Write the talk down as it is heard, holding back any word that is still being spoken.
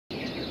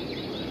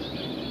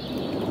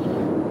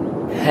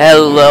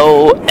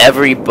Hello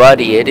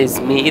everybody, it is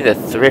me, the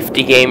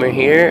Thrifty Gamer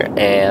here,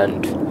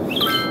 and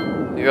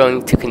we're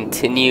going to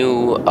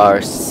continue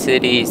our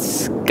city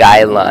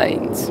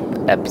Skylines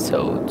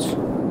episodes.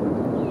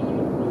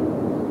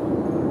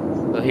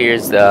 So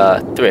here's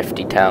the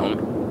Thrifty Town.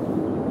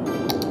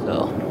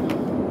 So,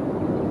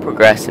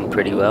 progressing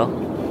pretty well.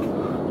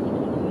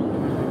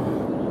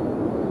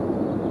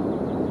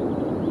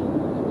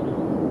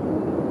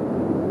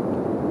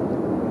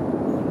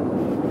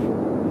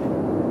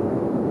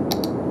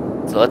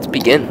 So let's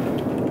begin.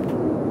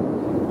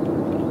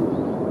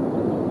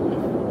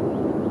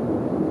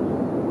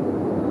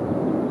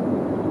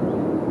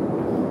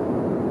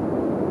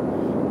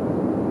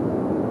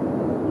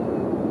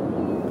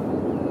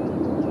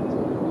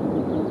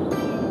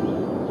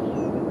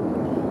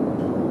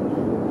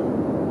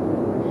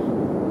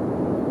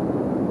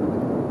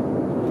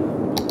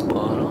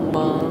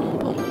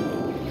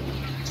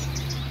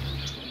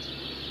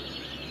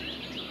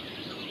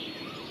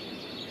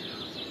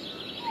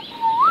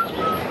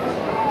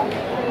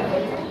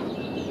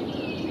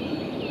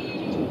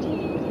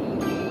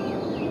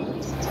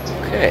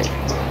 Okay,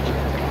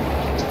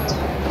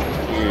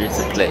 here's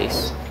the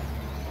place.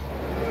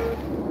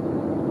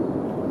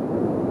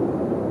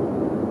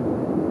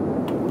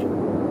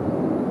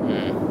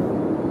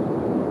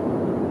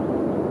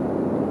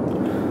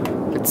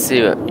 Let's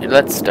see.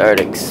 Let's start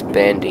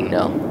expanding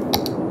now.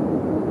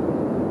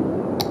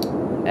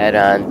 Add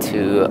on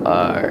to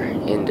our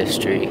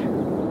industry.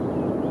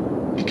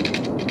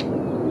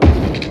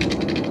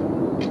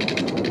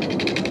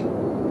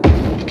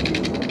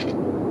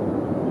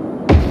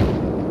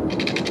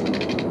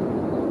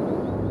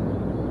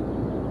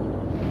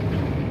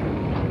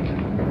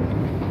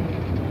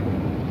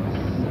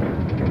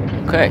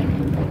 Okay,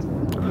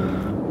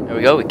 there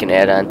we go. We can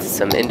add on to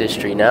some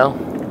industry now.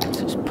 Let's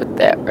just put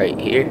that right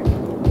here.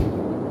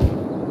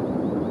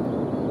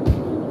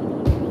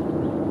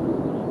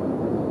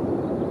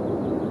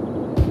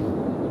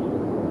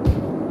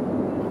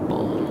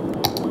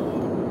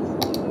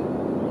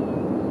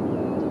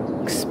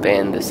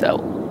 Expand this out.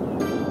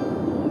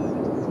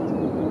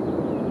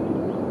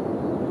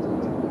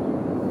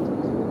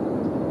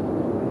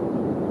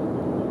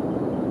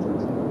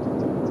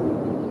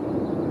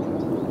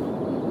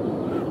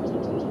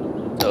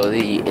 So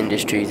the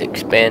industry is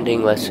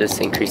expanding. Let's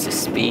just increase the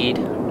speed.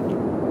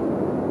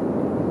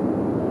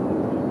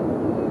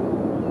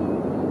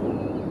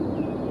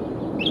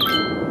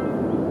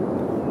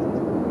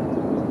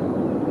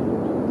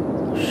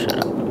 Shut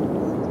up.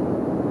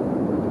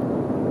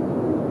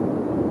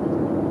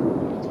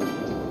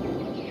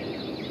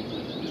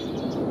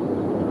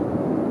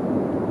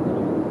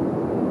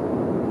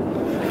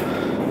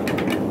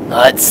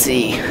 Let's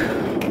see.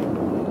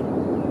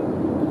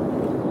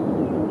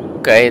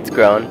 Okay, it's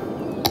growing.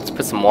 Let's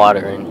put some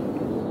water in.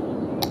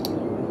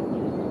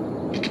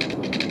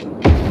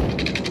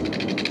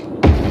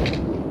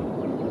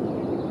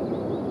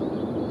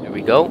 There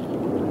we go.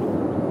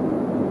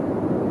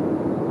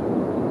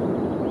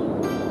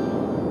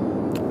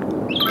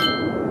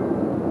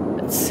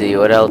 Let's see,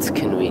 what else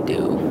can we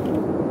do?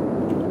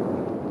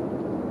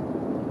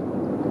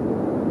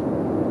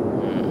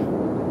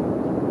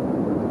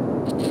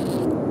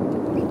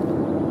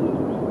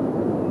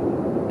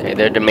 Okay,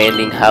 they're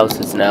demanding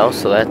houses now,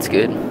 so that's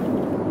good.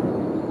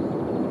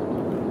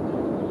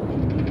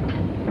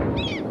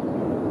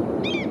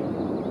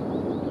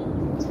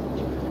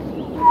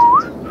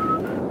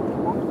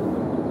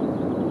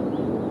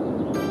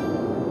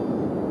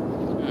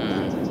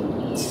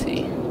 Let's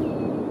see.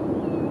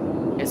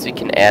 Guess we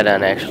can add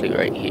on actually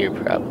right here,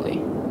 probably.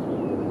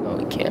 Oh,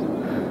 we can't.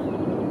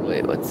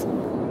 Wait, what's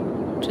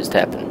just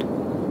happened?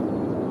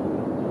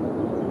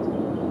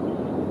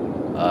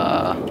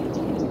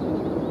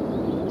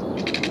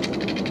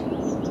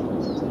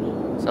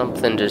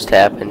 Something just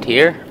happened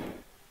here.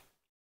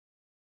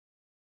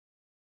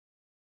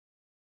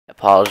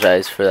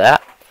 Apologize for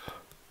that.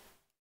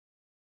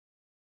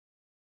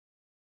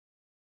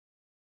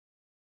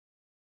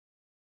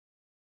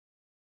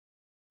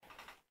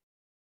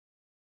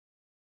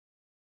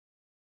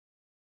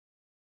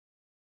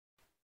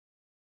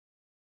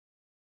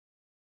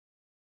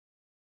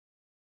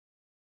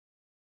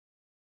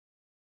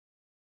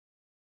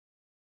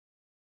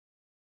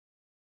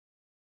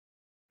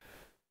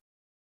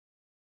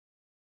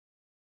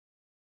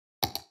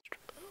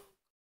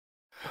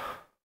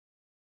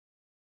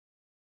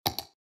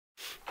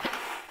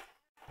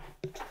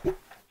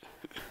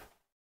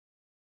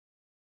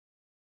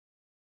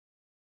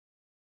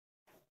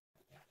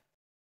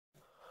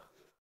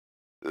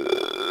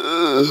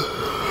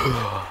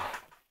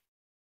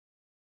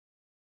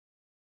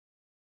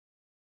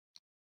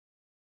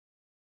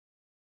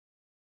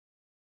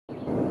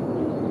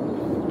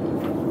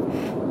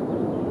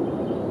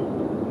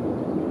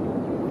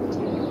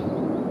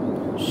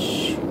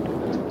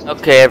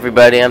 Okay,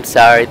 everybody, I'm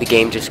sorry, the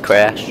game just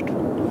crashed.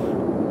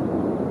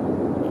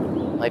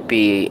 Might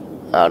be,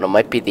 I don't know,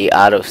 might be the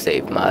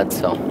autosave mod,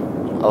 so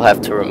I'll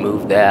have to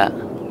remove that.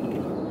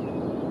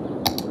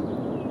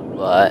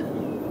 But,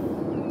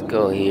 let's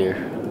go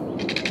here.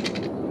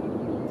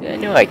 I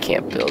know I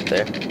can't build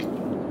there.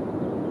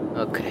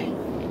 Okay.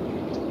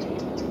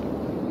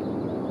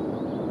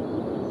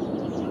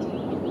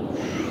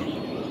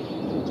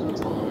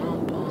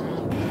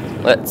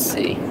 Let's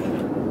see. I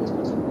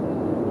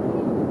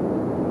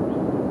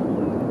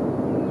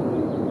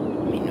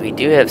mean, we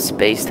do have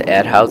space to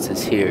add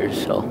houses here,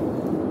 so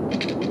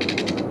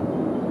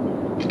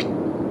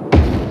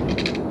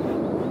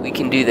we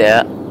can do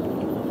that.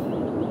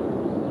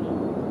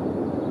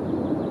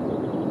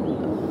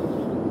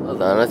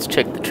 Hold on, let's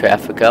check the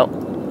traffic out.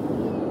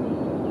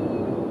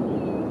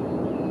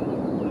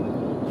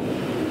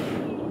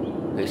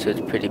 Okay, so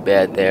it's pretty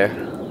bad there.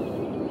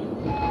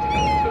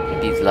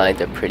 These lines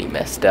are pretty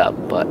messed up,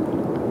 but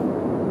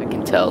I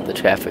can tell the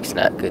traffic's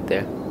not good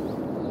there.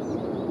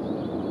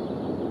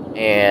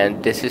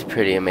 And this is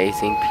pretty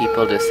amazing.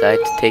 People decide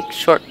to take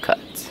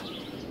shortcuts.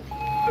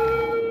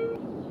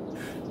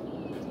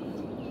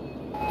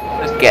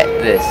 Look at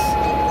this.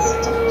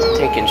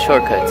 Taking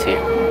shortcuts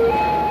here.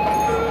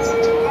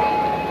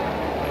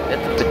 Got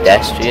the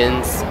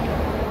pedestrians.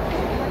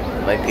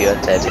 Might be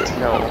what that is.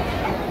 No.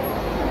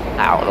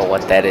 I don't know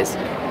what that is.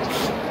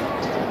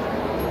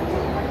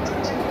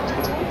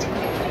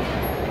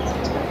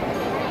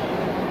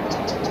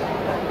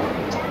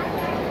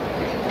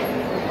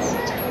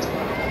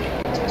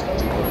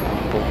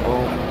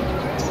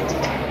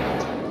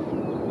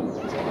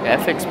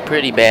 Traffic's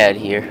pretty bad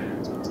here.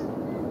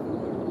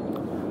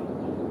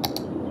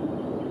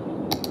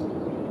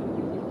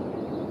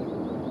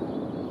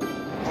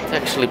 Let's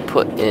actually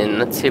put in,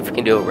 let's see if we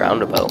can do a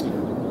roundabout.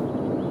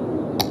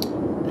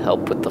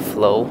 Help with the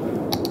flow.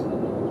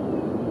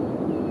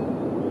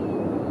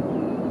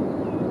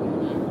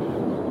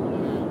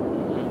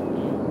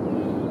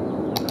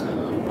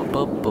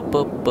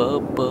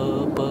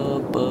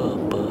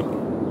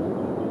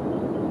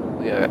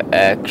 We are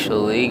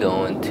actually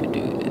going to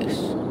do this.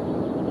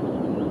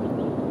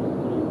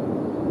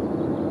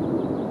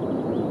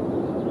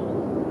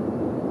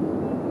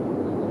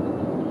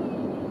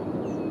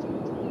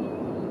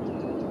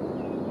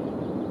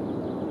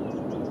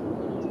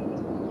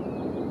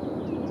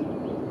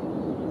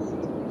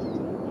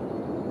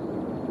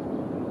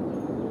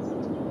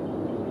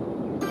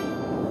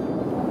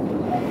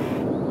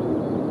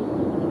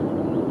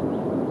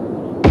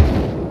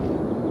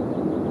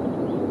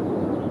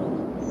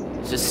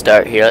 Just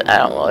start here. I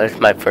don't know, it's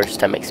my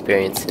first time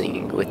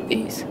experiencing with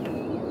these.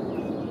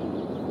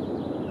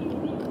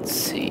 Let's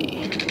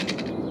see.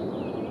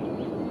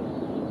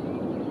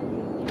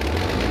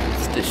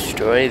 Let's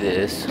destroy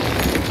this.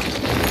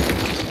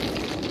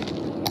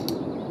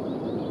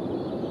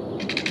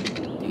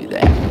 Do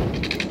that.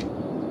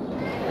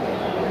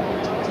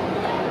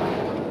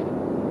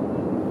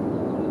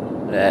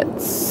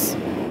 Let's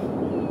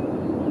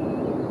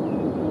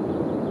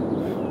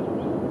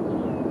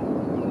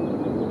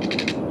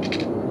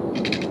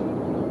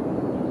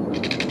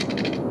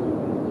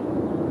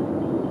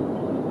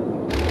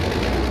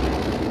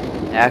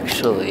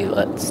actually,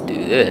 let's do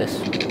this.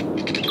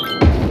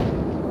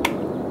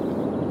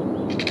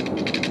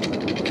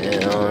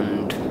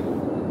 And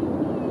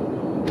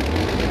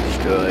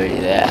destroy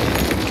that.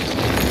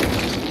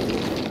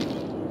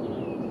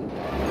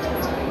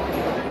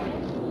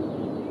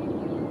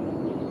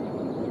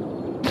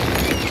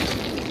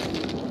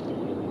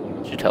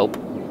 Should help.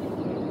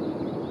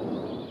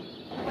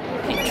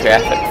 Keep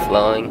traffic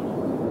flowing.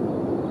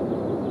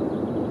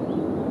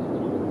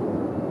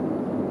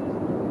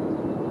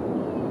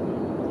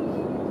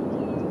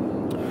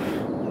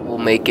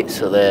 Make it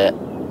so that you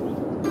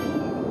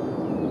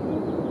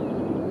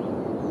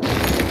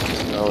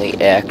can only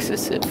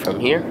access it from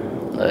here,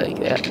 like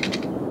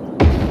that.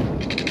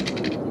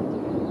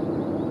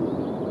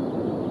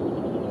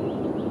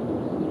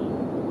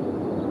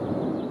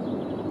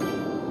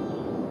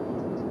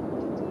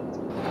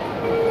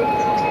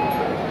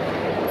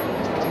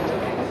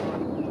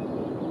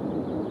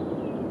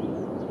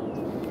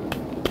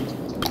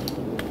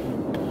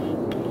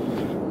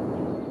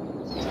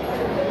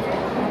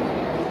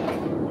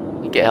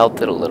 It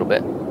helped it a little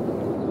bit.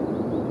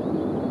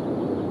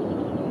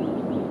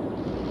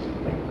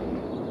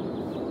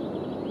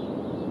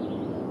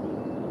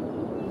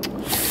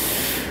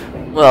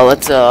 Well,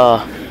 let's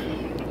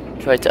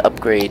try to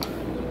upgrade.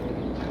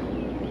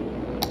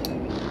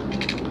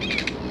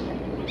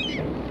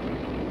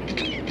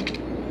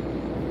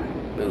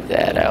 Move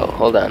that out.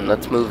 Hold on,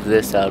 let's move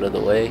this out of the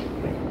way.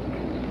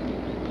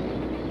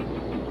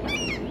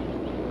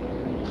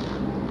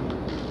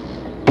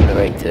 Put it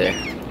right there.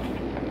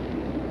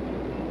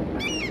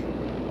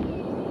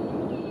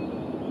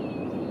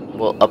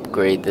 We'll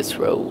upgrade this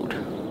road.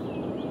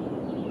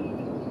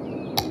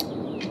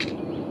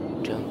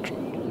 Junction.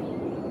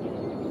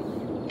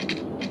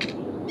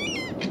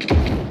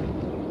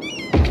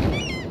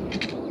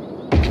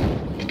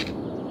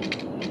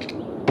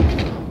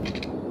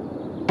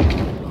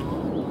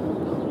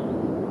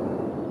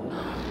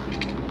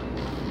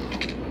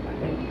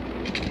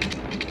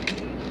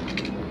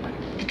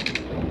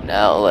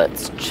 Now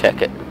let's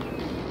check it.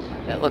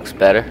 That looks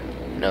better.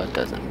 No, it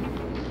doesn't.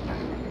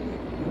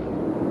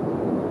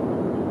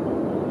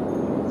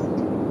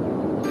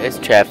 This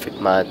traffic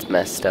mod's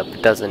messed up.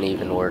 It doesn't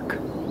even work.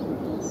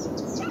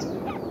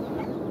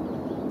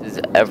 This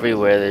is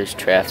everywhere there's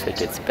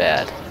traffic, it's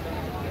bad.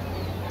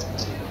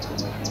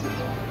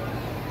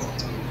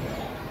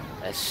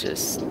 That's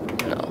just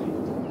no.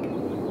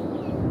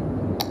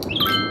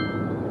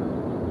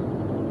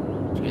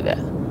 Do that.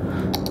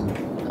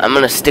 I'm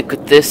gonna stick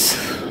with this.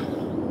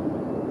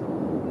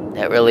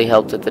 That really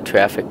helped with the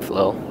traffic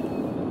flow.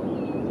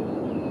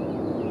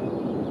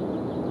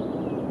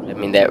 I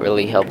mean, that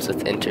really helps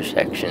with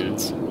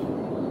intersections.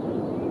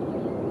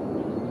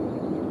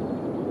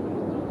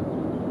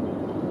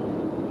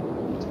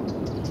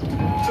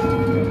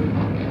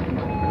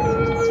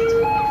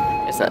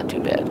 It's not too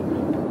bad.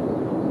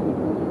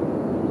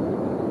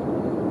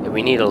 Yeah,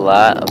 we need a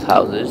lot of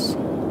houses,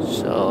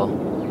 so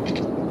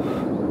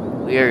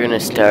we are gonna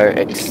start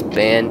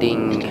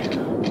expanding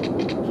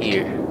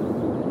here.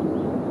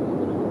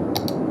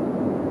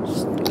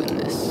 Just doing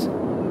this.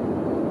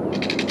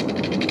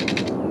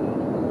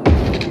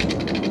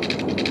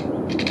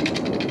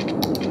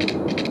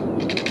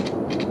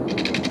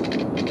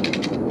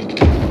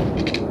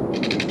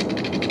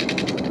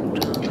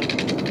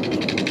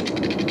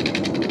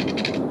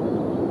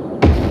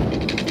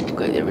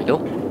 Okay, there we go.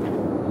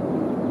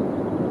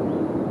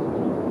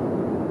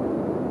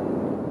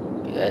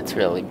 That's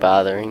really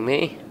bothering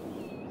me.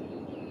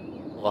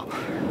 Well,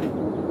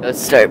 let's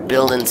start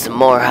building some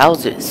more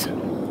houses.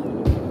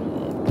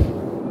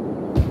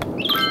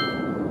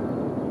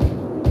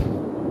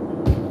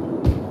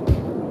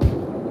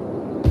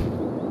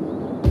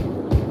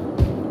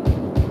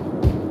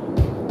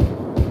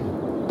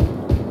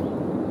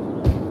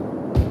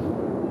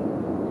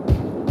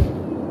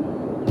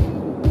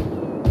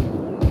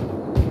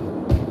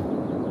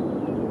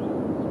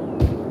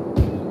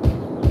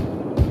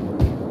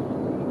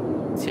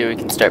 Here we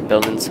can start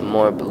building some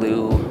more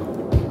blue,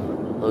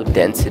 low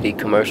density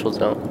commercial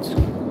zones.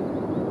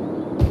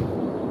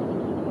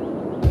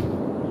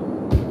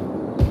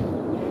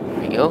 There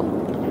we go.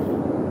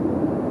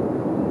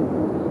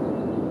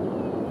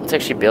 Let's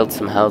actually build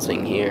some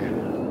housing here.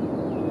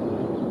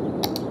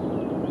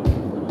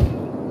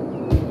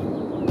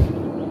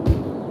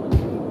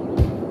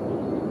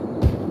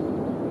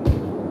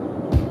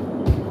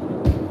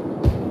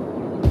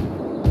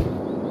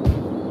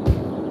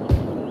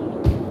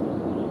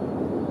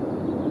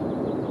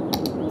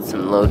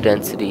 Some low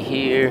density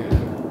here.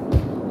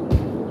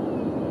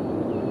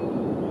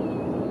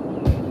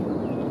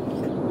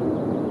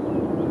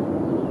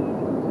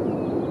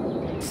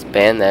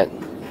 Expand that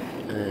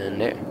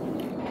and there.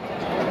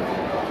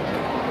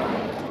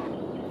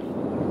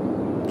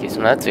 Okay, so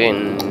now that's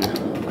going to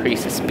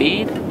increase the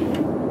speed.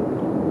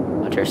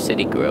 Watch our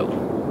city grow.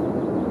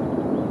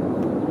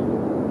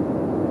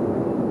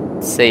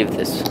 Save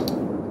this.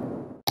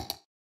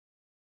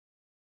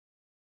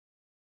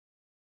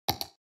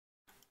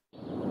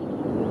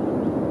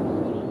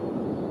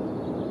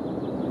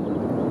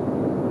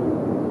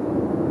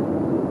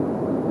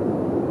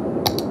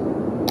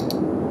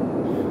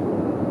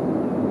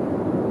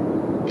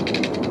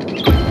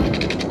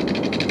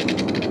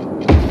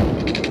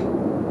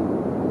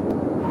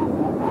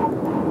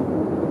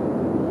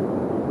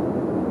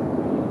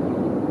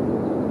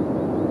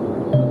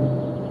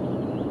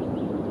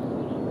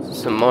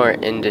 Some more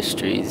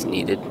industries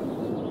needed.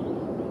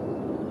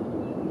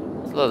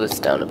 Slow this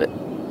down a bit.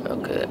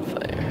 Okay, that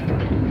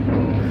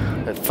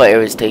fire. That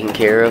fire is taken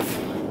care of.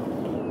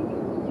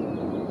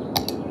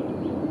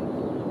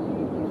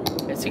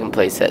 Guess you can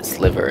place that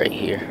sliver right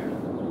here.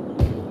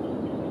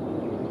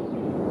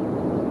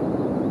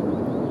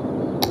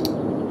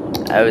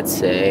 I would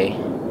say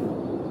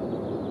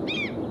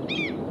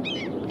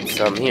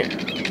some here.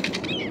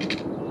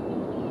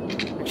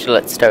 Actually,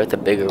 let's start with a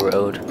bigger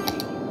road.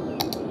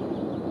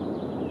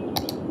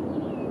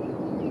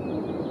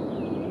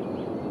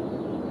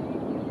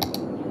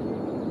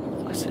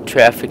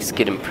 Traffic's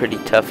getting pretty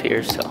tough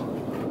here, so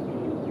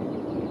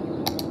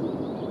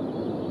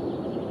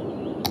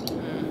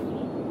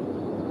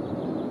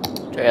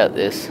try out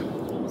this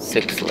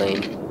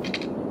 6-lane.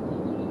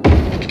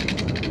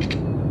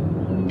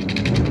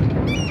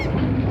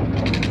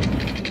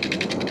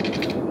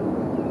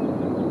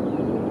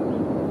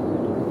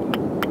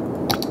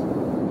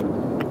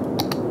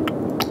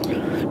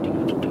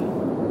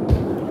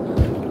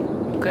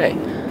 Okay,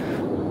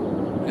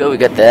 we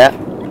got that.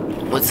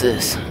 What's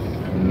this?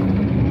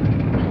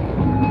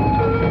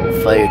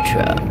 Fire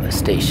truck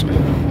station.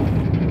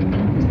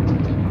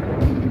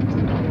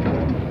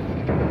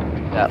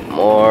 Got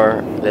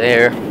more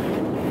there.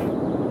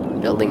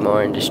 Building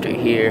more industry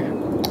here.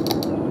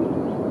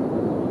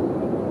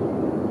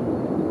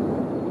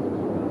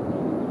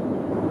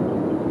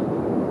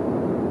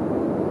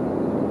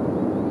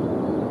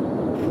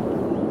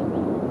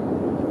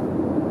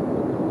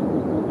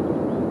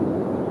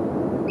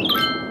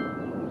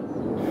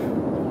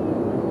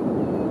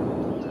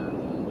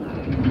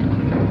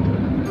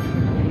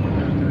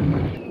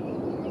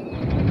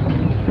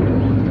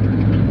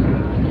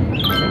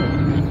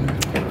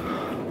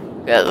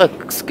 That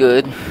looks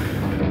good.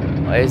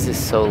 Why is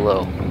this so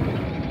low?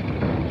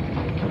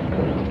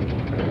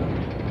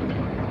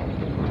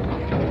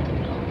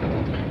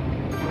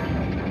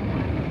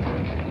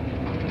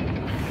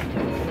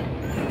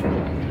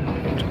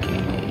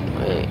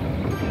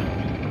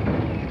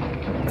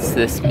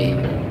 this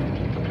mean?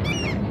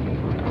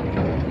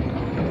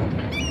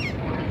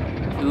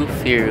 Too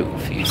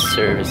few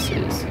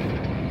services.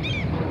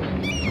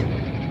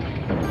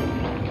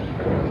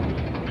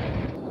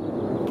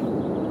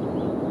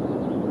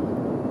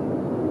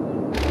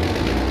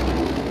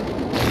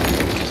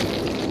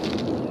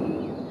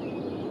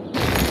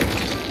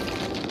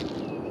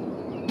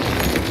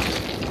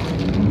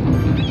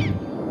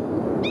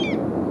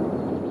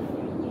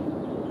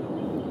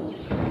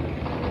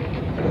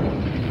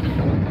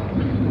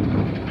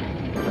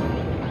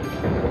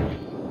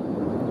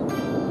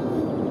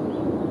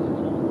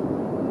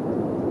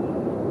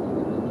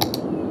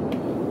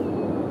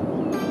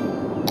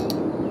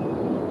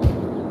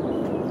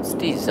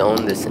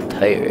 Zone this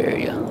entire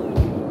area.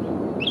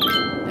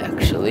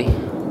 Actually,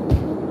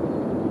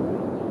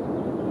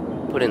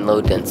 put in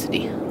low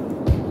density.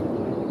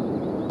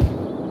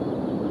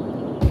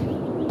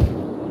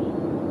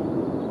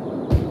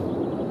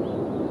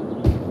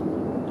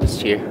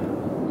 Just here.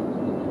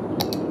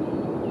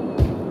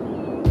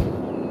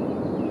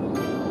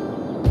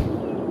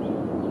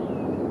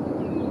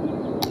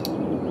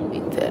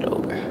 Take that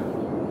over.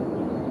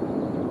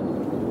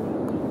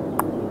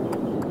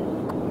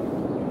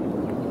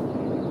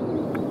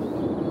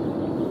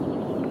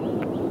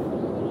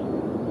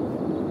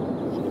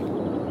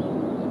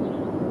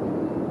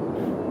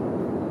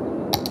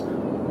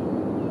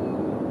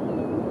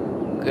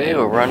 Okay,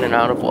 we're running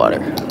out of water.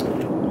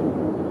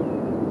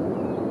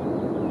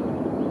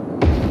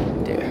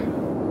 There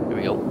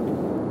we go.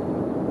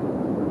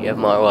 You have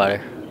more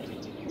water.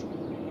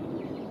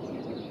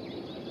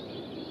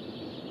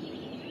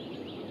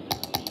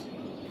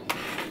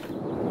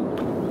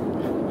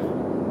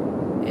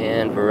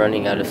 And we're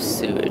running out of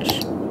sewage.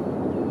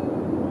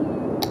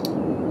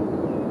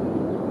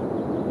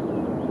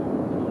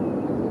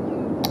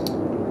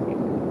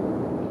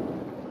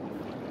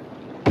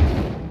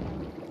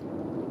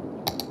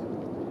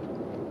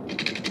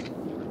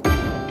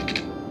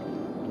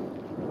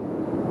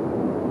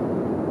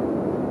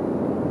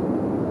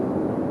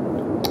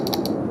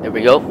 There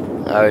we go.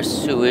 Our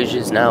sewage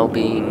is now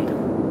being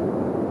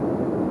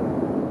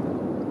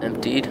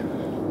emptied.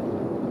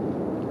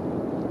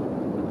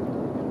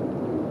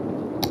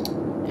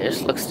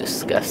 This looks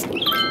disgusting.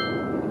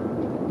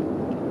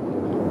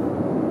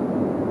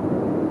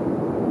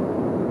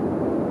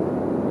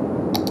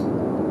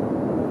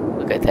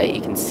 Look at that,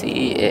 you can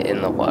see it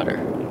in the water.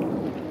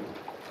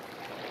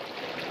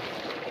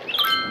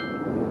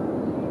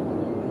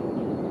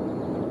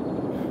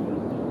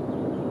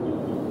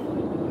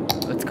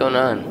 What's going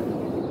on?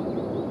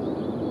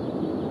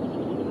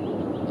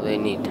 What do they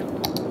need?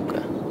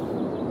 Okay.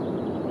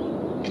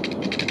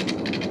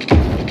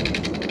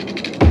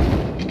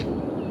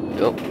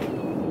 Go.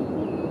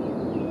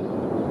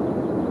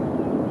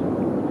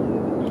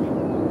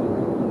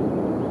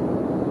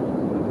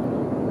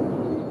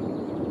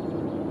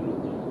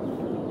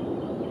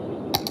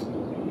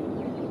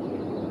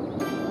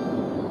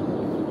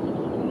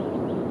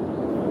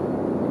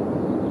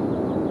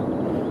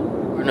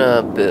 We're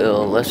gonna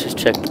build, let's just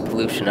check the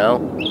pollution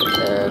out.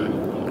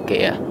 And,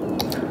 okay, yeah.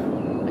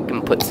 I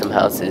can put some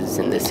houses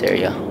in this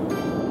area.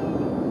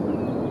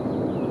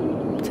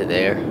 To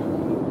there.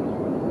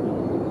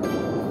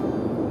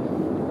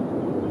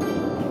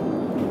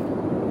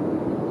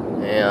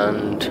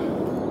 And...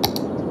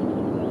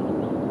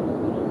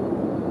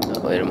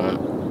 oh, wait a moment.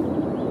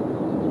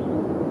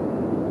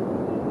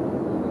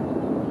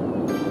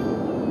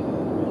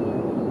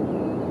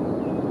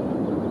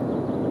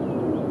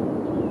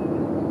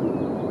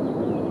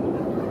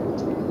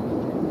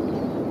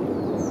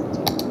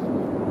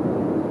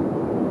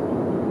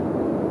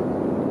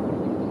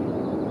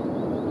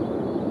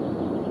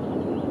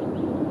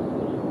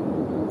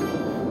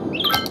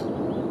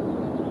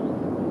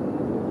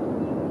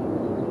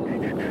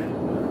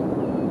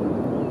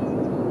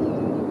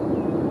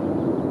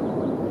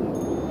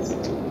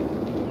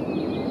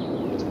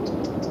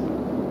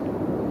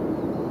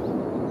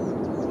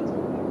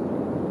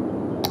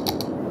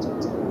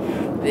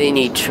 They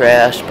need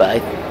trash, but I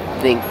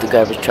think the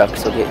garbage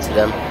trucks will get to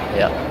them.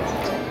 Yeah.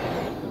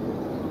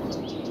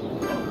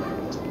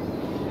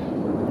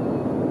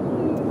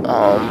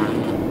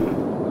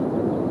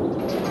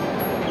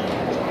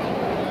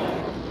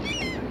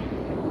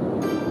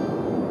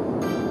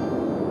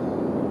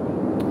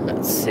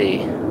 Let's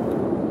see.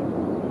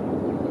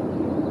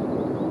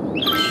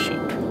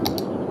 Shoot.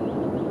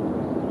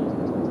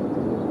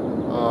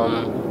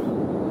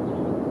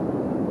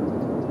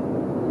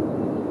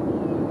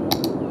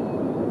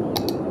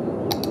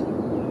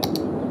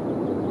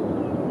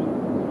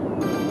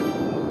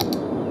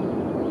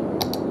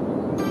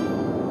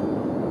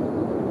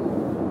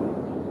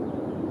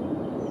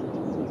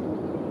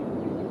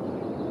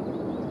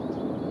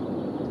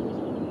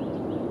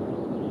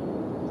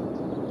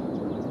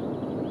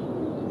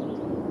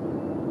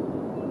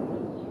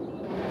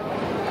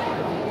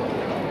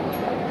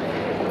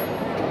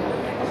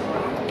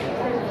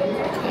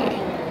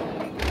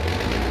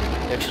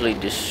 Actually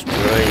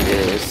destroy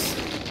this.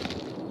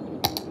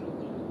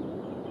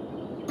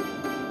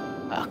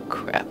 Ah,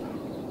 crap.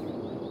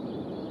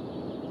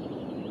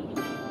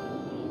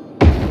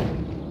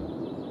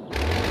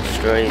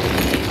 destroy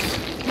these.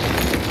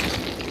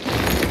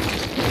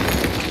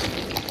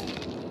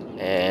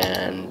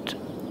 And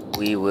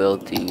we will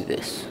do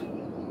this.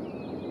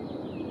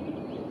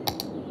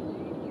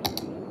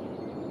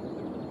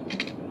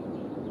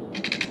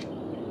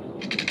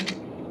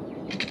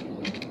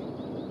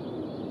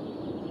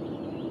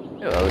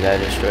 Well, we gotta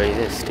destroy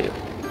this too.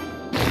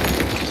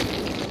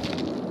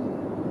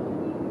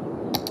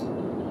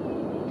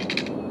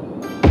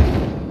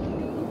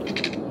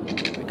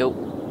 Here we go.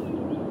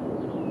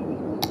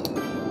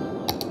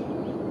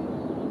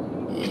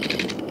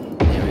 And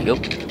there we go.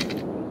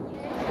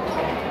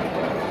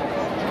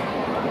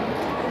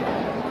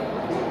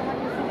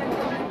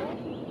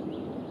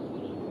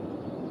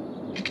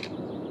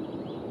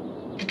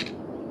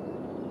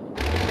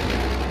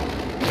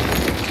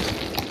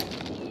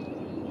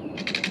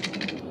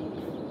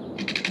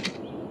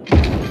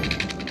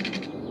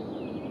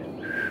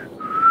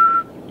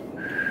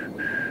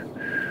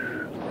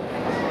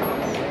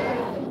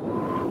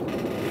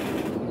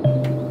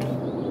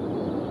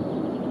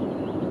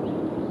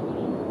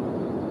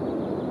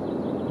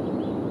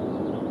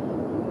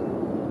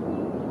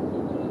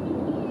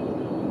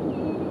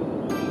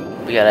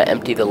 We gotta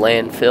empty the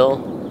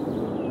landfill.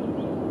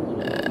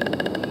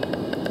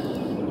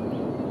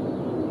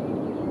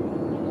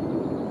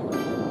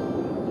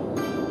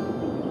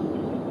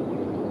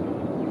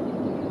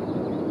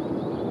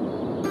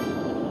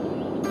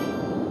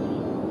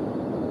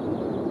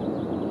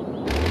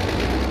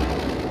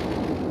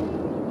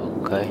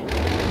 Okay.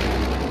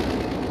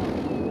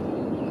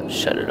 Let's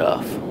shut it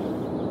off.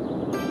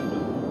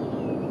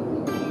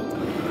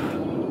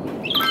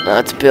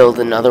 Let's build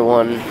another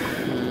one.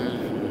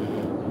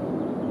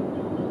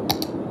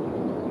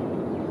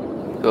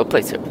 We'll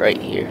place it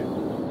right here.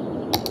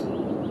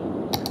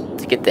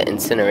 To get the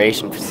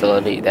incineration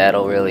facility,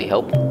 that'll really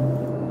help.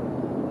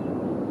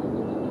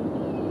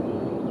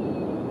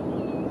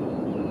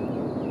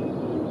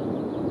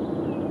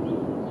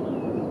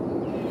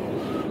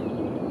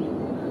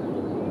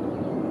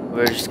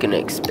 We're just gonna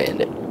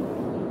expand it.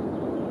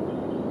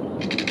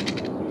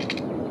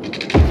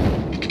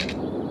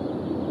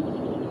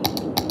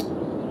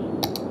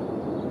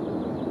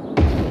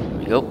 There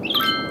we go.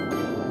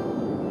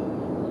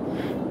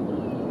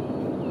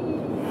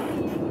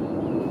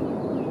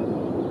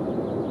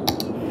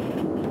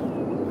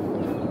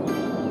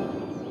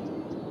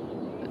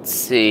 Let's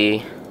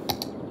see.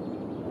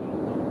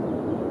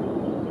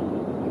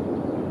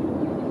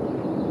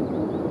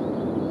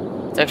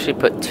 Let's actually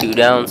put 2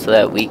 down so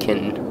that we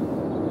can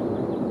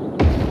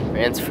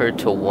transfer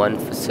to 1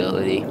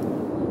 facility.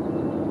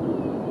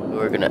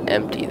 We're gonna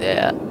empty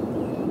that.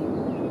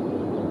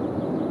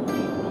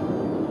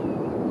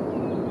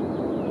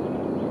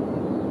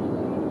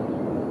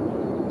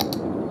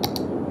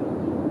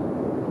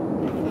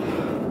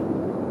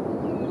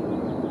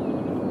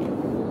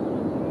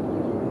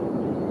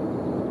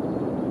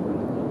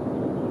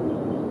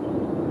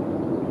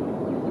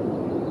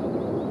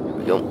 There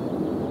we go.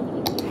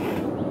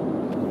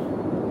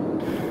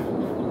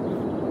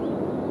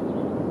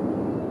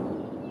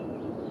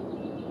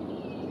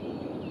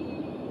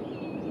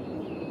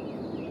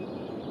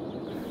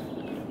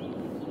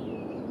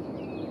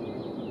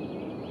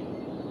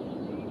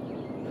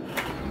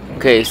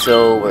 Okay,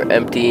 so we're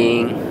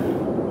emptying.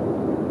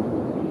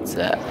 What's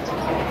that?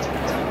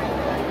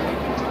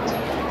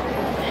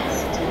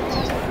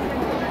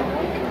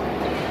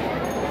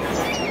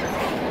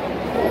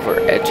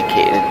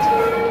 Overeducated.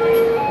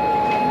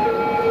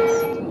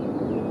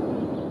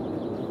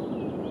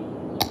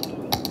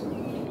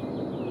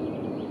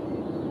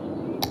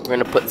 We're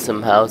gonna put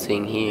some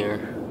housing here.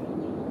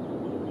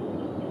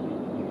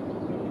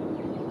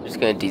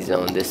 Just gonna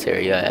dezone this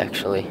area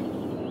actually.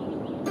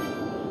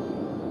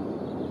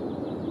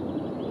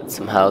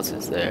 Some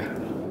houses there.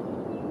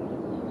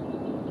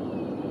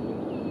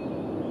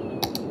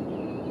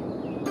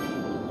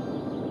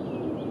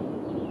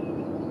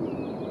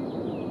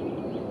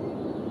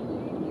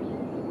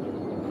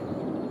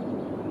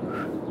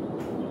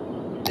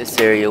 This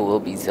area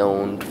will be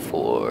zoned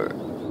for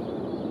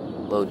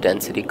low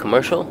density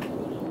commercial.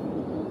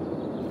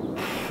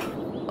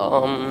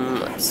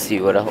 Let's see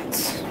what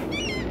else.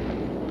 Here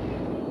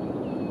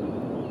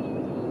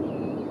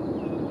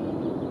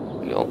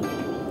we go.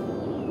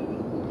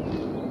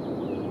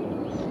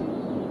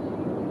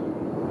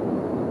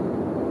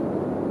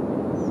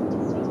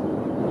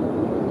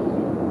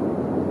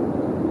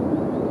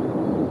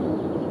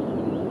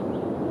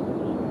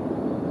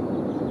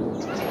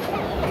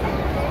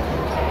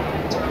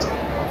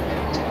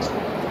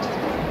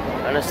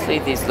 Honestly,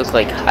 these look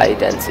like high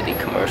density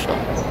commercial.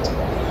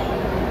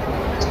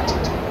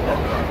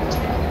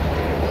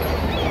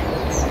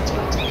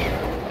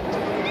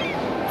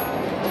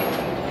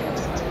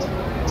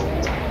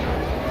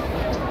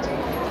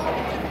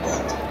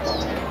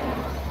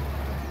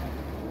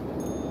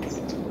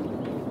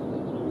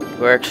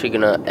 We're actually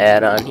gonna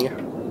add on here.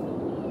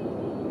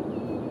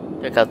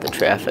 Check out the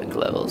traffic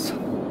levels.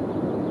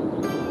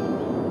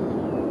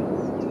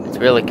 It's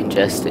really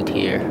congested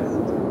here.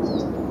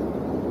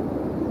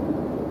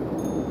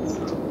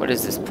 What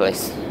is this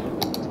place?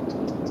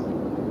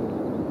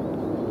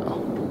 Oh.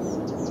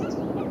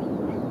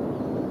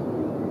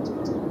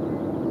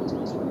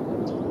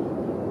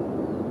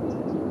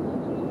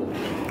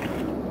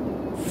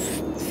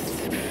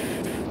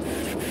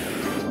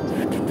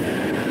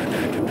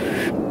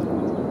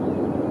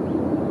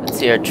 Let's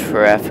see our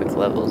traffic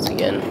levels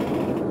again.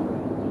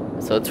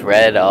 So it's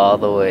red all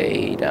the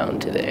way down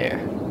to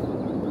there.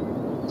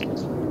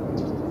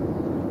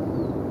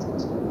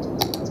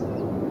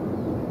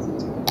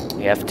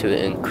 We have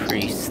to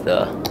increase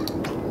the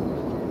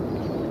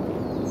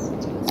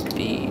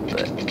speed,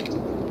 but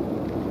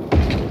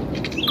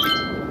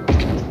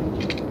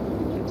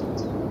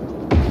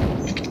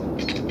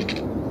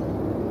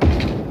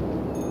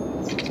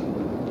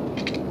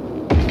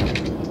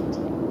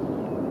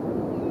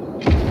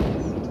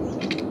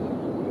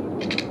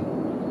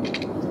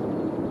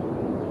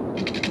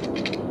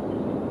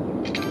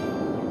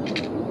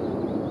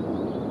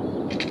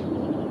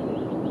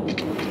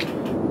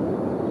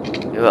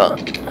well,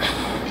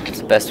 it's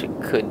the best we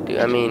could do.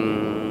 I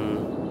mean,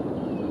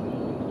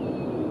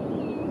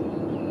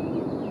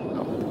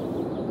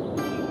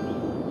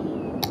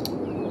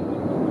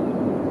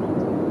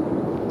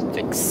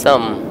 fix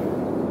some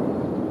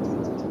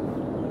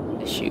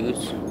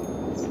issues.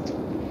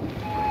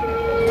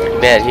 Pretty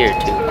bad here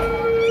too.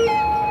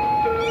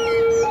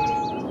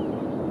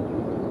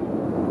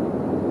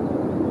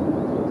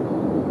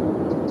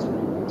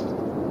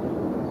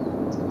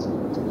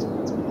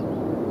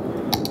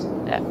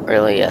 That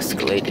really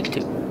escalated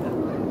too.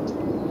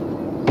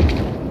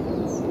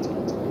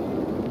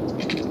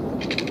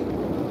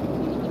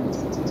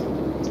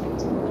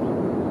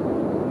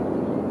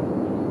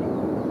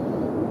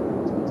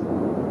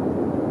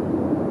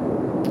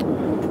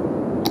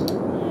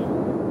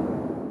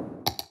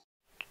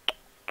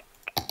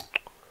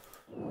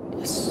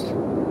 Yes.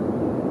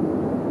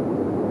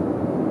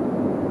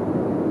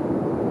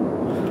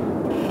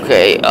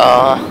 Okay,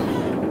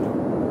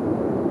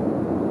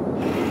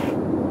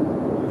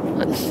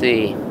 let's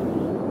see.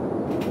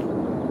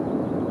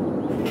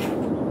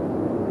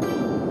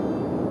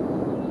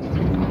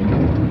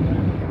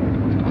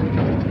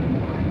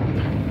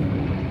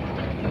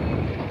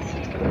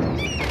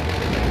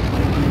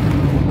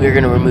 We're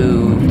gonna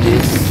remove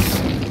this.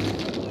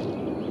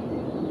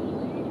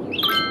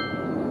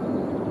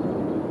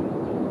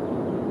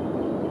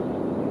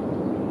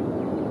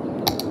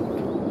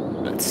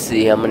 Let's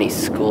see how many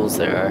schools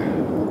there are.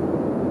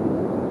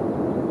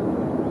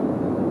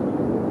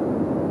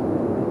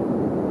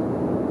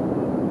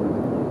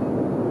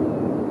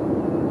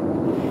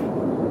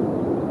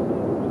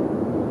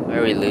 Why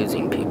are we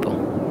losing people?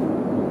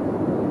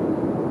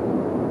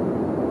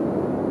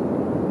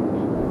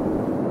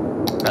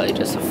 Probably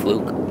just a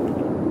fluke.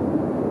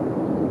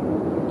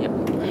 Yep.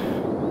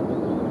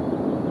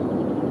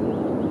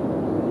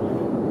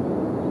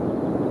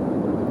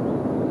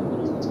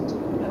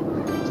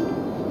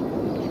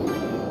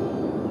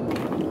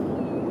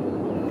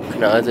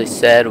 Now, as I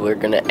said, we're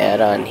gonna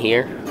add on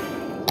here.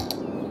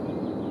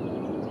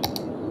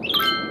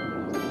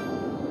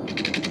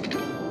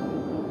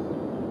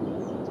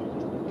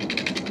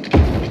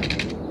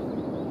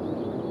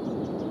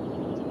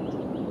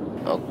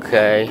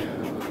 Okay.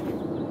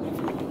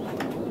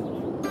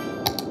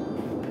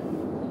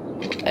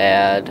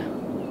 Add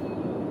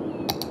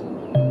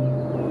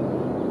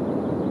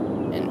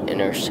an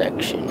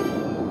intersection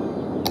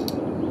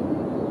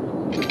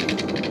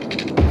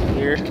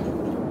here.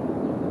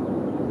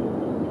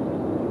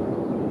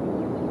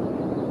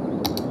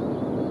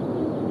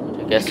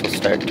 I guess we'll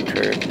start the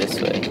curve this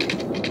way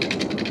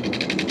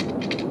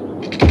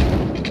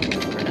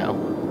for now,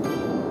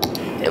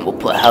 and we'll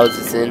put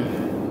houses in.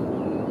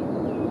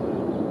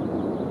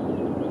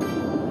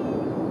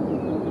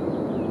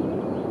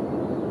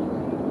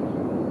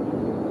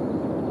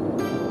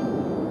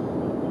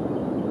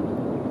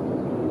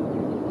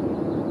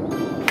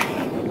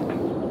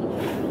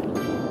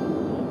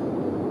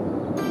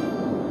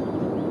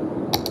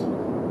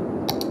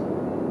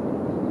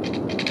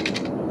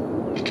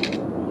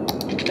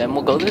 Then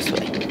we'll go this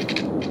way.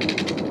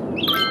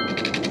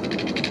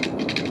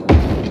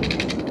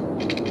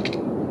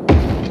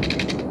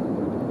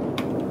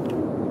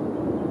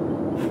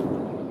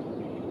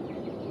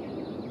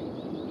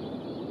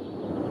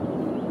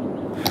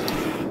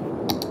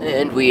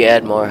 And we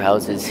add more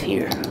houses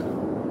here.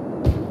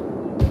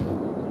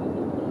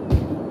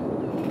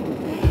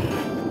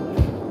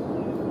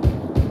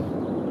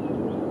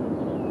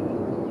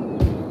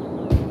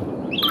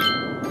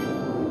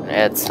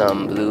 Add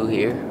some blue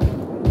here.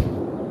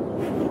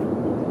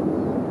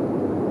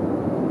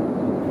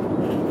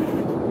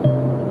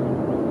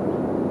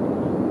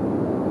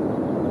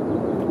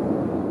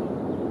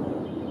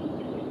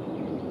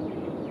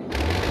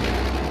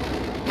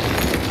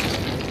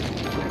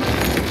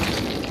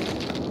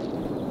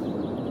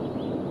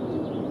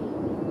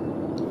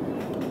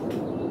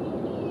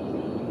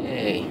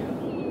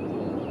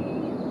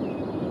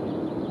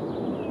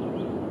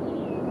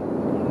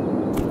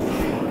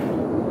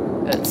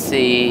 Let's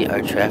see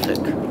our traffic.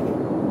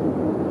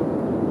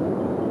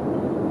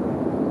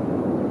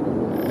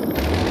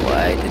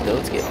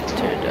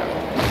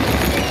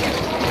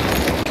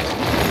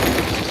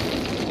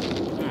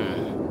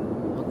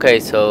 Okay,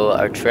 so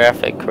our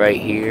traffic right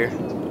here.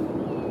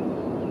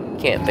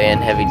 Can't ban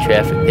heavy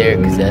traffic there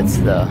because that's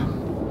the...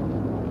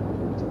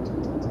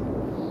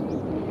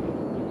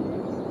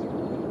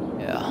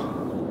 Yeah.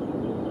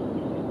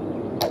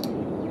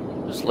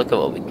 Just look at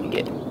what we can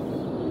get.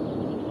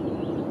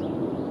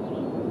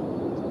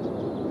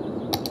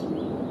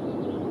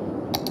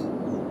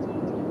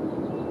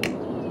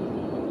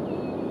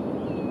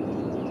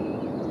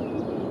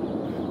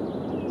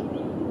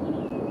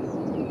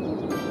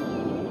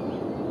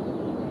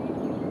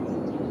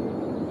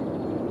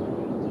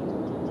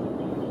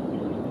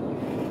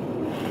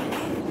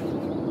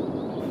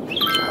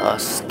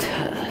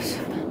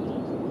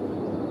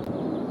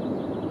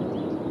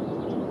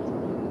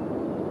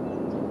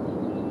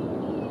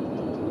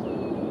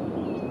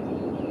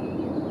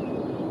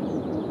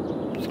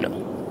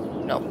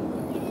 No.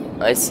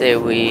 I say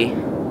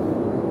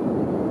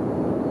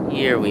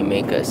here we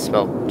make a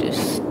smoke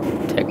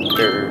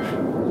detector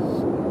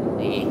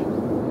thingy.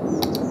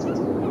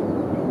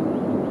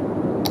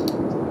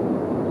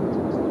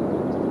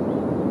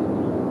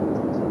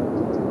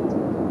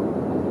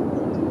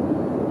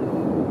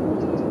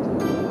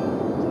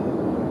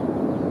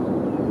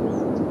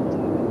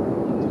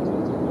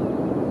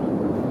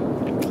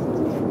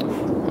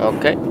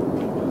 Okay,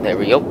 there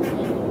we go.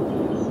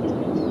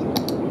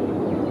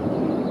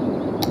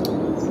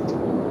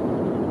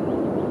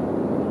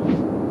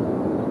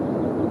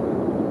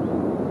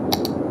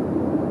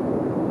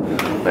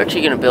 We're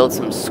actually gonna build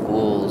some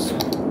schools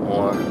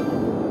more.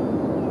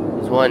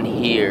 There's one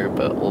here,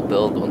 but we'll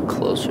build one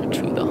closer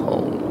to the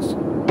homes.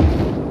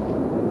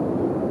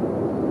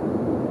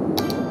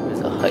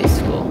 There's a high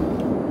school.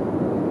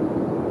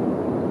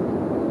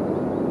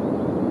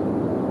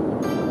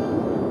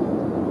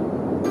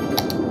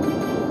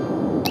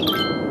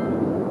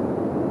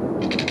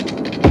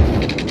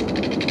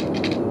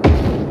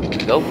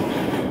 Go.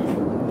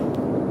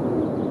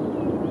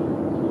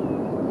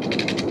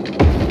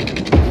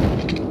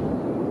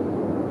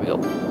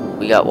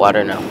 We got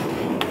water now.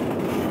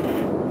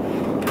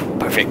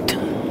 Perfect.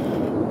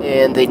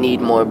 And they need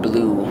more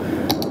blue.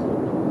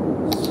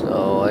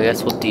 So I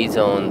guess we'll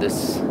D-zone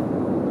this.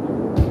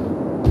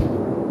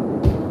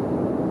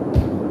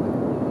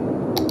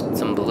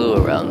 Some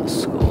blue around the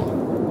school.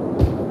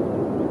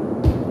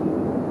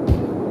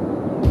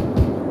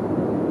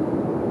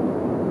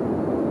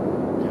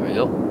 There we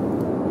go.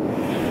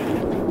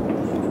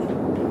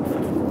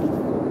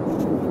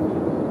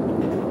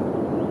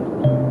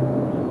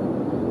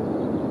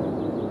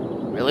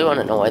 Really want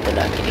to know why they're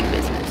not getting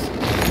business.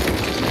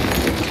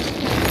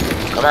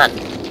 Come on.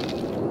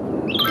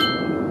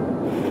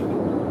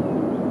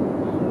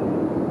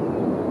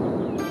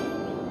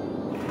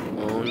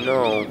 Oh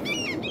no.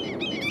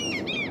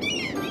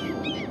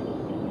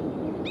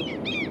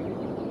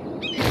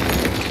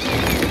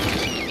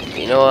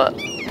 You know what?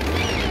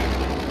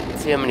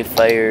 Let's see how many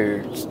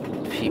fire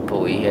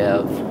people we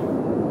have.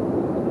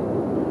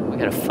 We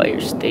got a fire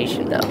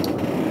station now.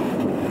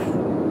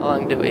 How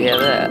long did we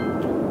have that?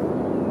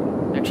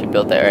 Actually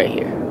built that right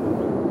here.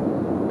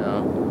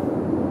 No.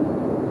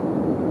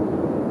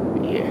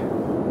 Right here.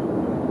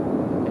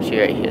 Actually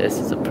right here, this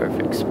is a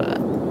perfect spot.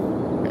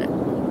 Right.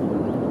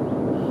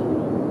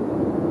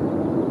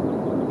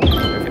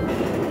 Perfect.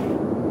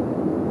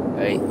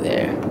 Right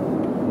there.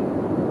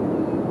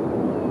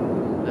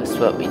 That's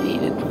what we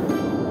needed.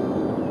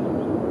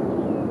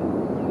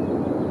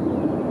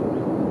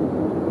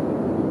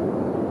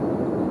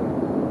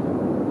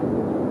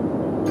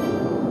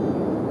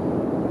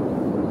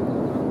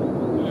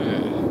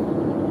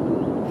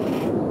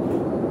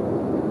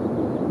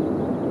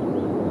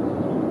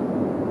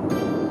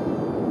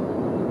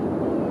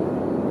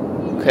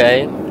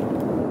 Okay. I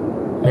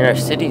mean, our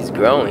city's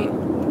growing.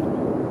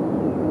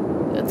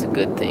 That's a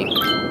good thing.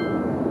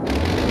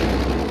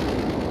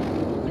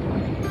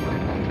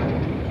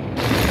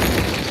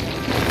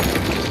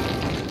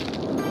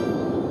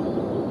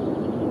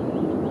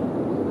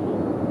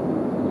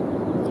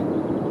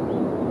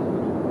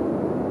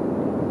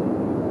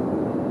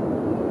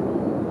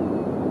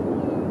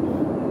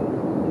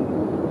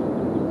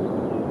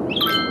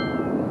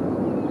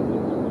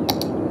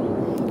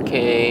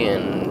 Okay,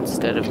 and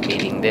instead of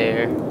meeting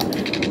there,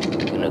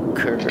 I'm gonna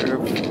curve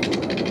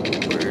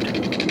upward.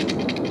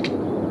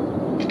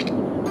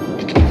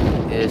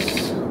 This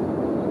is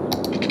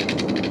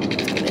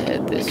gonna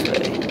head this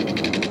way.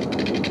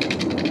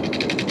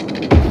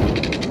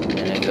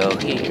 And I go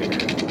here.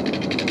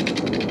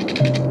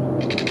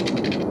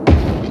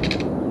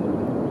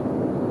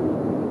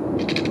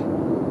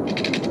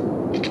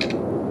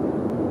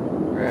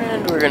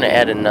 And we're gonna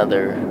add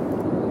another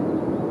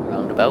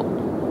roundabout.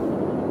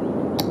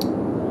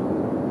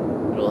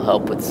 It'll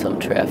help with some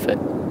traffic.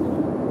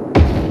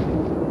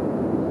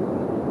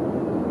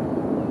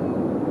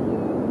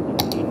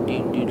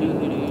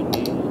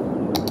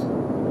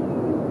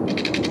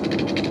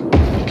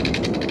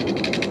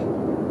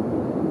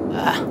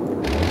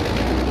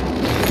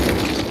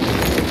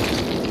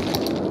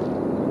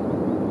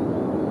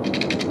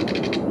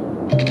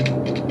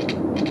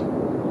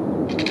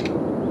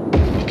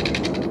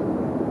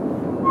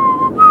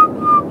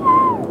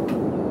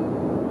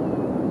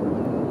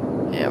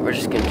 we're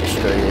just gonna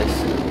destroy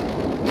this.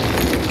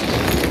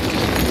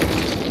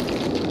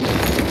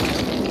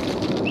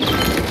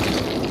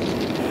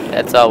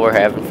 That's all we're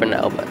having for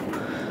now, but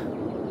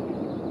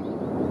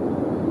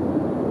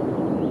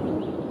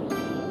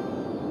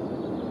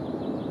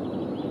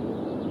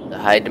the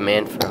high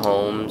demand for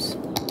homes.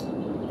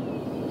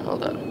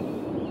 Hold on.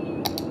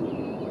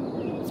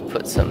 Let's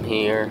put some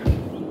here.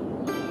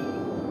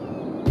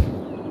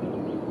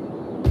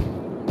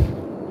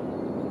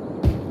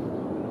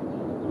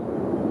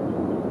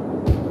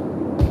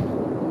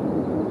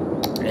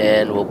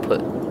 And we'll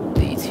put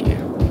these here.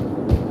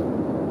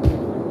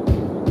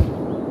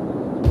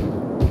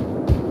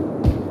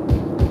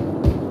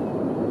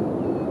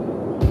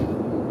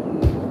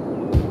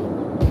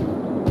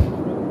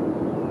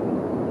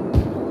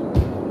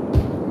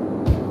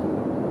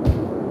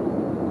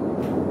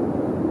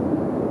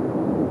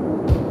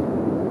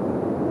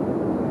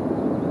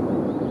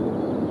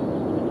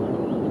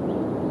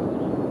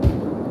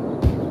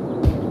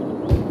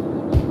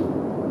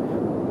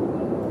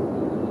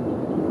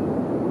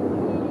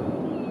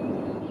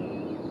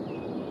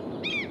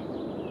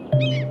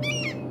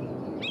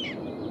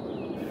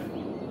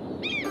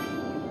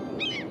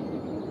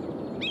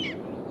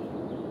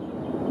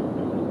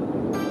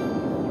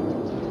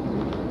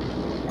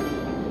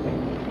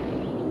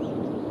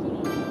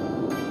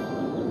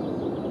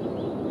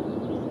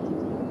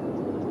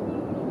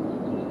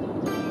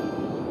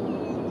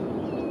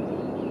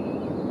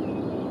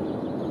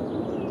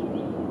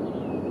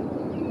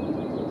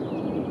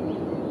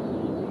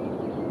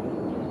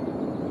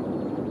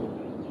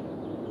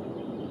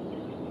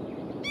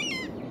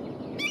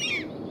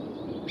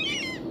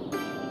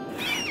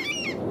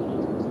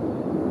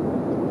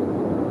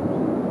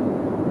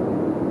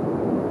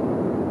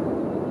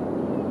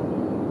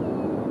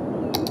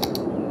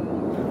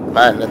 Come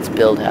on, let's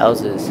build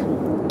houses.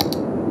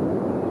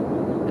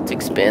 Let's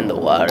expand the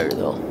water,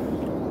 though.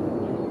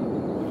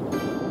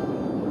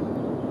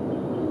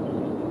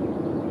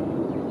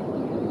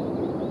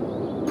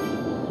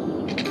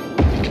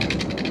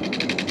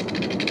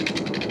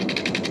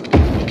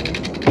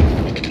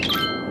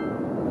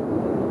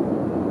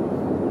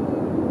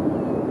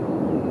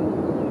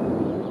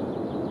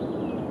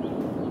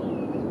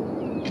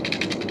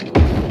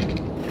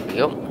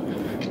 Yep.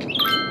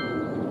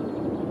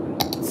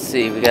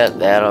 See, we got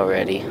that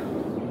already.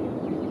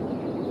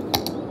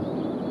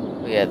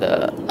 Yeah,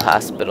 the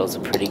hospital's a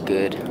pretty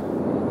good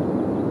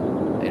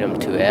item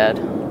to add.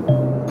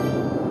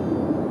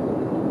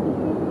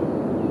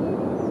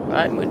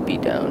 Crime would be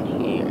down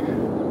here.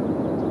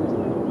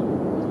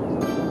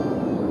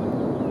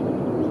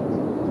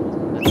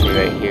 Let's see,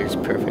 right here is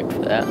perfect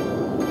for that.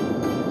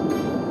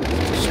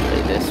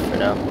 Destroy this for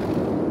now.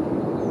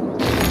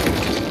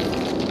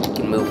 We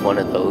can move one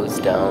of those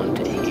down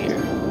to here.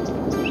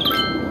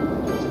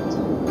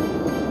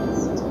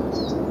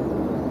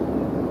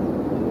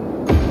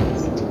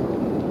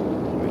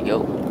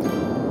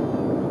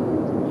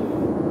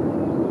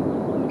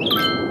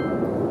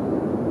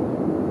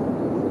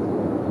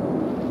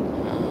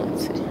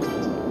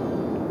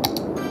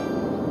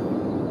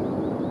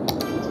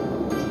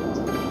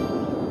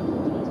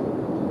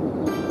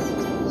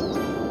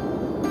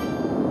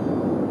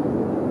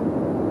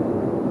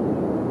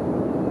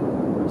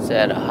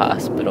 At a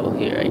hospital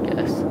here, I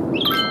guess.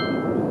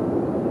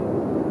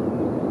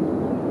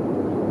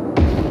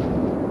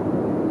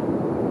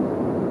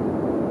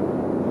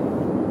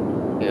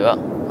 Okay, well,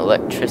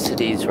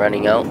 electricity's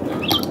running out.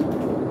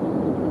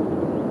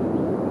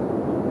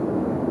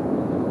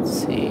 Let's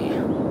see.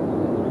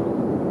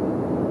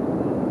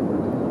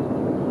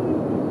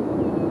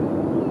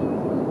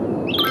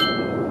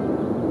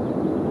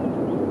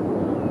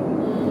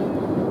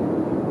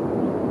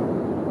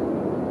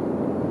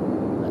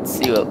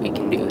 See what we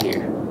can do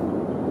here.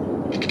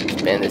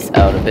 Expand this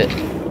out a bit.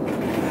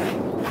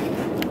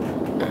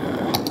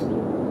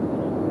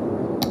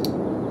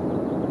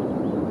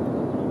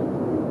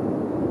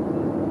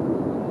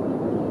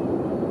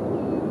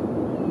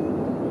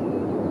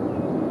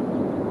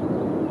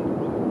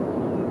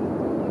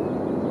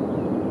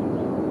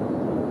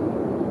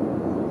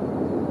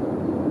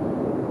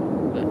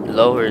 It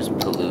lowers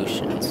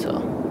pollution,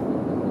 so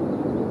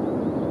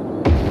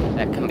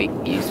that can be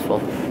useful.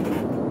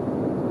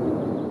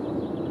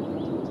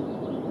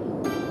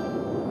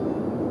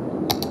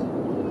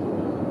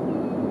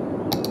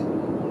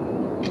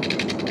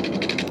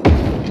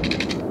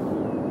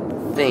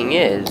 Thing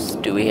is,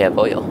 do we have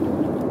oil?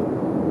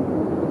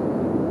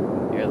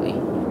 Barely.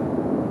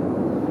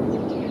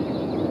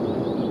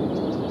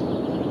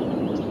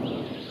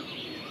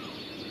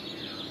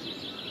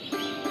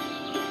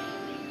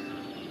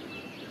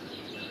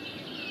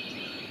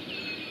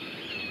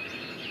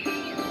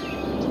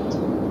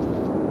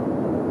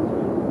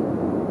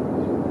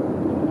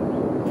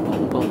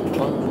 Boom, boom, boom,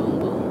 boom,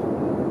 boom.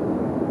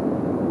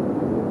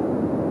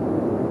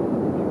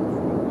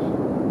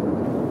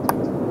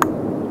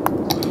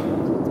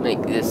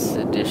 Make this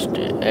a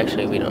district.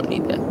 Actually, we don't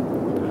need that.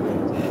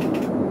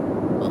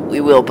 Well,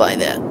 we will buy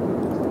that.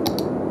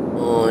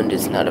 Oh, and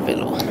it's not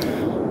available.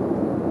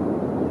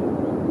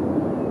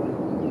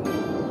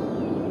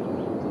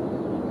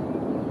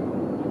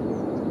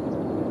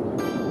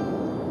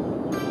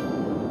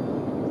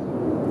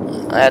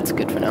 That's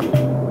good for now.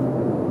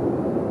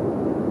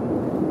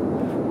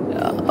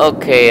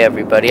 Okay,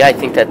 everybody, I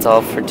think that's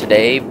all for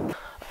today.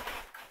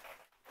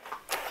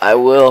 I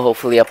will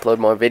hopefully upload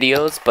more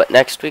videos, but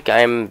next week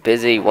I'm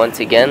busy once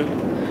again.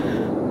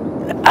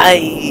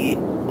 I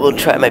will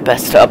try my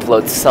best to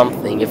upload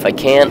something. If I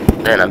can't,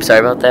 then I'm sorry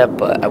about that,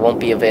 but I won't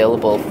be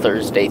available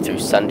Thursday through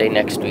Sunday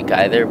next week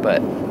either,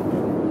 but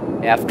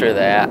after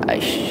that,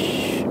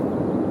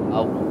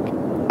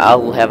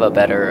 I'll have a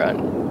better,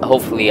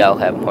 hopefully I'll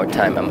have more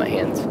time on my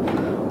hands.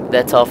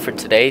 That's all for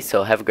today,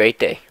 so have a great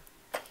day.